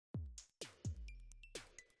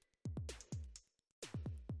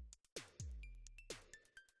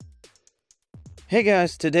Hey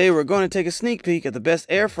guys, today we're going to take a sneak peek at the best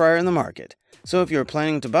air fryer in the market. So if you're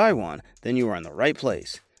planning to buy one, then you are in the right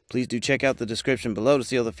place. Please do check out the description below to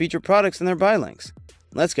see all the featured products and their buy links.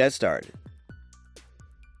 Let's get started.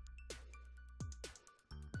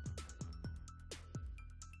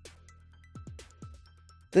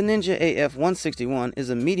 The Ninja AF161 is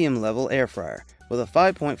a medium-level air fryer with a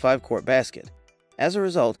 5.5 quart basket. As a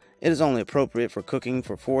result, it is only appropriate for cooking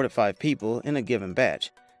for 4 to 5 people in a given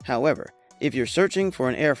batch. However, if you're searching for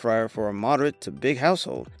an air fryer for a moderate to big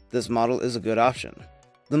household, this model is a good option.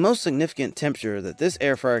 The most significant temperature that this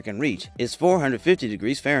air fryer can reach is 450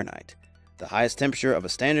 degrees Fahrenheit. The highest temperature of a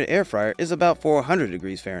standard air fryer is about 400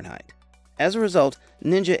 degrees Fahrenheit. As a result,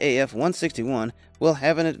 Ninja AF161 will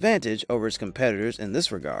have an advantage over its competitors in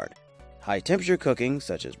this regard. High temperature cooking,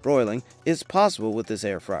 such as broiling, is possible with this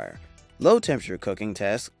air fryer. Low temperature cooking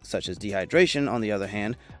tasks, such as dehydration, on the other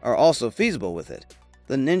hand, are also feasible with it.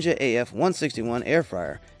 The Ninja AF161 air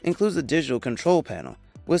fryer includes a digital control panel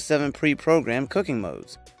with 7 pre-programmed cooking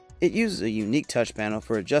modes. It uses a unique touch panel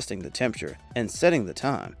for adjusting the temperature and setting the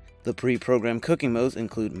time. The pre-programmed cooking modes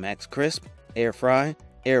include max crisp, air fry,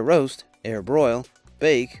 air roast, air broil,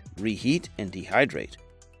 bake, reheat, and dehydrate.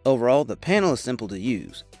 Overall, the panel is simple to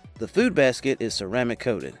use. The food basket is ceramic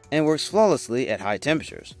coated and works flawlessly at high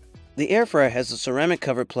temperatures. The air fryer has a ceramic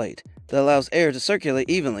covered plate that allows air to circulate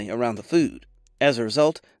evenly around the food. As a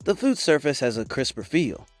result, the food surface has a crisper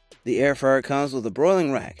feel. The air fryer comes with a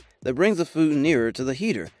broiling rack that brings the food nearer to the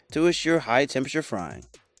heater to assure high temperature frying.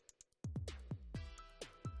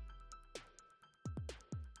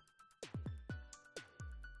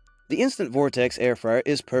 The Instant Vortex air fryer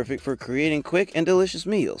is perfect for creating quick and delicious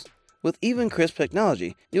meals. With even crisp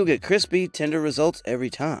technology, you'll get crispy, tender results every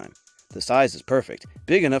time. The size is perfect,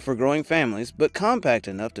 big enough for growing families, but compact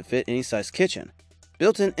enough to fit any size kitchen.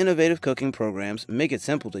 Built-in innovative cooking programs make it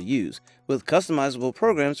simple to use, with customizable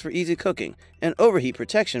programs for easy cooking and overheat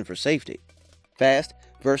protection for safety. Fast,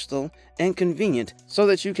 versatile, and convenient so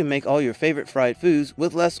that you can make all your favorite fried foods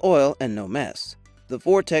with less oil and no mess. The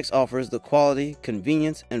Vortex offers the quality,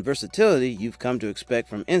 convenience, and versatility you've come to expect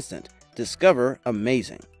from Instant. Discover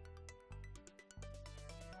amazing.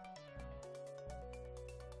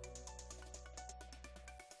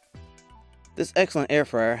 This excellent air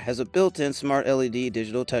fryer has a built-in smart LED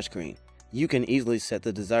digital touchscreen. You can easily set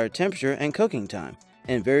the desired temperature and cooking time,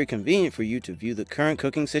 and very convenient for you to view the current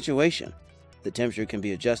cooking situation. The temperature can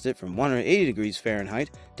be adjusted from 180 degrees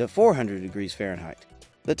Fahrenheit to 400 degrees Fahrenheit.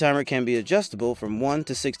 The timer can be adjustable from 1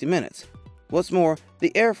 to 60 minutes. What's more,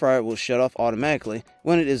 the air fryer will shut off automatically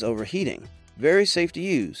when it is overheating. Very safe to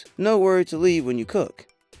use, no worry to leave when you cook.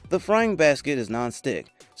 The frying basket is non-stick,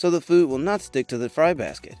 so the food will not stick to the fry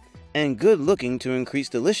basket, and good looking to increase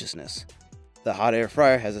deliciousness. The hot air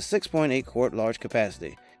fryer has a 6.8 quart large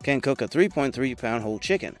capacity, can cook a 3.3 pound whole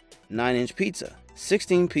chicken, 9-inch pizza,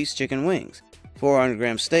 16-piece chicken wings, 400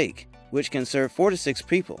 gram steak, which can serve 4 to 6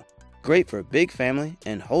 people. Great for a big family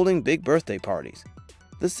and holding big birthday parties.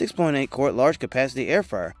 The 6.8 quart large capacity air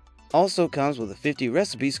fryer also comes with a 50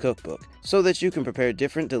 recipes cookbook so that you can prepare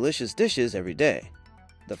different delicious dishes every day.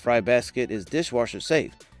 The fry basket is dishwasher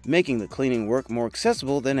safe, making the cleaning work more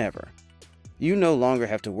accessible than ever. You no longer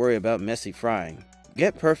have to worry about messy frying.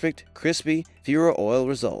 Get perfect, crispy, fewer oil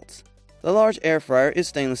results. The large air fryer is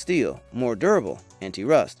stainless steel, more durable,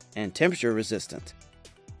 anti-rust, and temperature resistant.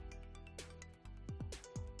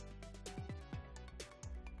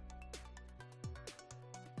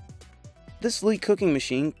 This sleek cooking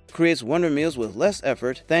machine creates wonder meals with less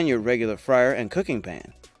effort than your regular fryer and cooking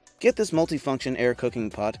pan. Get this multifunction air cooking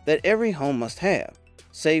pot that every home must have.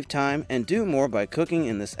 Save time and do more by cooking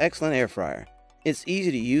in this excellent air fryer. It's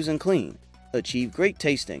easy to use and clean. Achieve great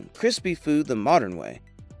tasting, crispy food the modern way.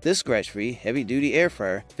 This scratch-free, heavy-duty air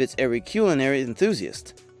fryer fits every culinary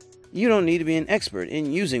enthusiast. You don't need to be an expert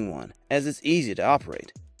in using one, as it's easy to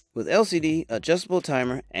operate. With LCD, adjustable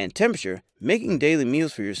timer, and temperature, making daily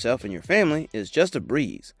meals for yourself and your family is just a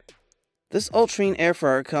breeze. This Ultrean air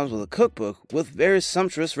fryer comes with a cookbook with various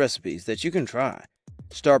sumptuous recipes that you can try.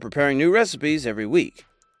 Start preparing new recipes every week.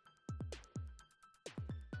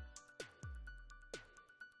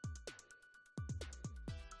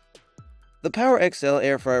 The PowerXL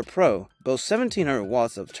Air Fryer Pro boasts 1700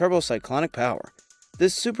 watts of turbocyclonic power.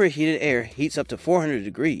 This superheated air heats up to 400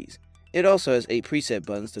 degrees. It also has 8 preset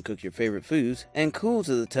buttons to cook your favorite foods and cool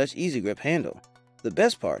to the touch easy grip handle. The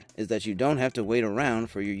best part is that you don't have to wait around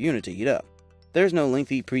for your unit to heat up. There's no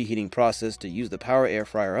lengthy preheating process to use the Power Air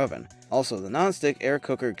Fryer oven. Also, the non-stick air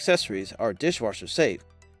cooker accessories are dishwasher safe,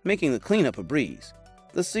 making the cleanup a breeze.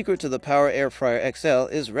 The secret to the Power Air Fryer XL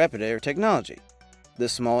is rapid air technology.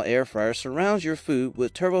 This small air fryer surrounds your food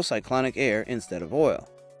with turbocyclonic air instead of oil.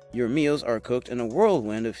 Your meals are cooked in a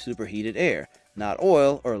whirlwind of superheated air, not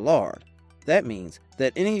oil or lard. That means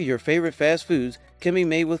that any of your favorite fast foods can be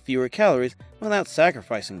made with fewer calories without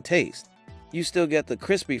sacrificing taste. You still get the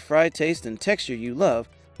crispy fried taste and texture you love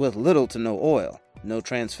with little to no oil, no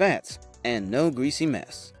trans fats, and no greasy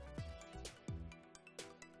mess.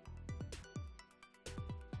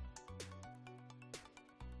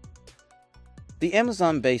 The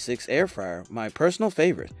Amazon Basics air fryer, my personal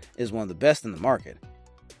favorite, is one of the best in the market.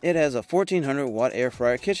 It has a 1400 watt air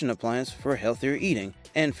fryer kitchen appliance for healthier eating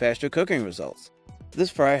and faster cooking results. This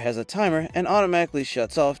fryer has a timer and automatically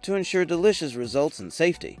shuts off to ensure delicious results and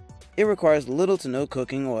safety. It requires little to no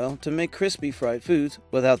cooking oil to make crispy fried foods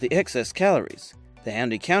without the excess calories. The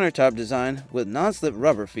handy countertop design with non-slip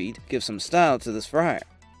rubber feet gives some style to this fryer.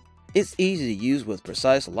 It's easy to use with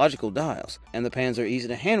precise logical dials, and the pans are easy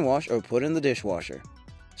to hand wash or put in the dishwasher.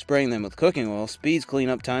 Spraying them with cooking oil speeds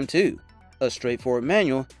cleanup time too. A straightforward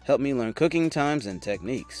manual helped me learn cooking times and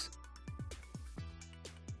techniques.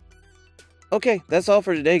 Okay, that's all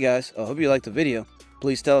for today, guys. I hope you liked the video.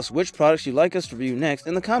 Please tell us which products you'd like us to review next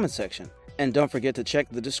in the comment section. And don't forget to check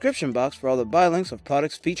the description box for all the buy links of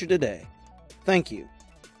products featured today. Thank you.